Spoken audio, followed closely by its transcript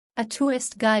A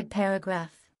tourist guide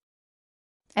paragraph.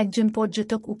 একজন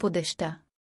পর্যটক উপদেষ্টা.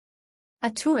 A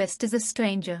tourist is a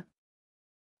stranger.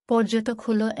 পর্যটক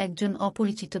হল একজন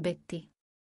অপরিচিত ব্যক্তি.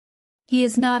 He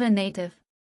is not a native.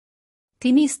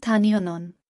 তিনি স্থানীয়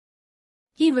নন.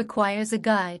 He requires a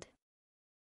guide.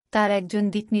 তার একজন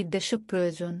দিকনির্দেশক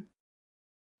প্রয়োজন.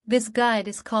 This guide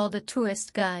is called a tourist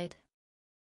guide.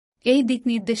 এই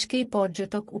দিকনির্দেশকেই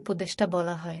পর্যটক উপদেষ্টা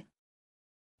বলা হয়.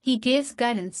 He gives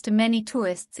guidance to many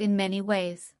tourists in many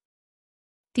ways.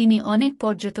 তিনি অনেক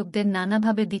পর্যটকদের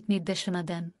নানাভাবে দিকনির্দেশনা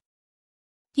দেন.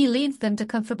 He leads them to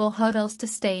comfortable hotels to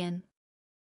stay in.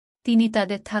 তিনি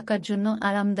তাদের থাকার জন্য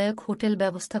আরামদায়ক হোটেল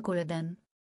ব্যবস্থা করে দেন.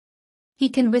 He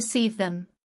can receive them.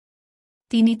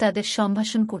 তিনি তাদের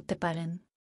সম্ভাষণ করতে পারেন.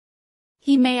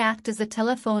 He may act as a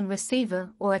telephone receiver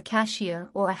or a cashier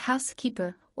or a housekeeper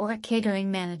or a catering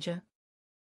manager.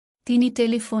 তিনি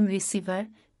টেলিফোন রিসিভার,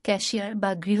 ক্যাশিয়ার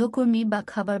বা গৃহকর্মী বা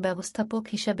খাবার ব্যবস্থাপক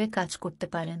হিসাবে কাজ করতে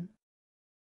পারেন.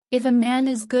 If a man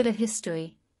is good at history,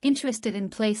 interested in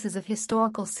places of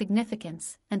historical significance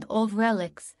and old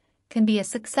relics, can be a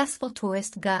successful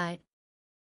tourist guide.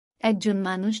 একজন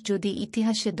মানুষ যদি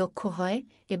ইতিহাসে দক্ষ হয়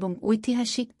এবং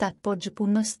ঐতিহাসিক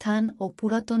তাৎপর্যপূর্ণ স্থান ও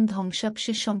পুরাতন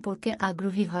ধ্বংসাবশেষ সম্পর্কে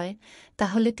আগ্রহী হয়,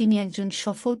 তাহলে তিনি একজন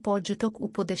সফল পর্যটক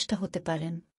উপদেষ্টা হতে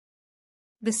পারেন.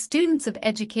 The students of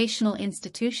educational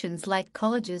institutions like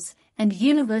colleges and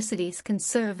universities can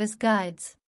serve as guides.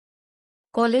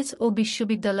 College ও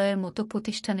বিশ্ববিদ্যালয়ের মতো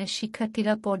প্রতিষ্ঠানের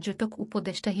শিক্ষার্থীরা পর্যটক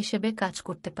উপদেষ্টা হিসেবে কাজ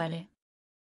করতে পারে.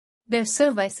 Their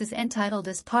service is entitled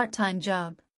as part-time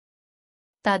job.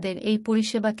 তাদের এই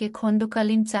পরিষেবাকে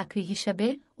খণ্ডকালীন চাকরি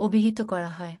হিসাবে অভিহিত করা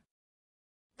হয়.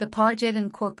 The Parjetan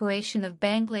Corporation of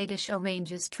Bangladesh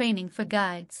arranges training for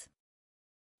guides.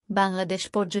 Bangladesh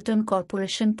পর্যটন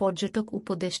কর্পোরেশন পর্যটক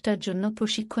উপদেষ্টার জন্য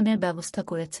প্রশিক্ষণের ব্যবস্থা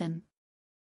করেছেন.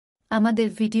 আমাদের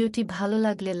ভিডিওটি ভালো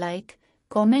লাগলে লাইক,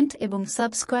 কমেন্ট এবং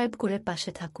সাবস্ক্রাইব করে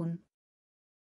পাশে থাকুন.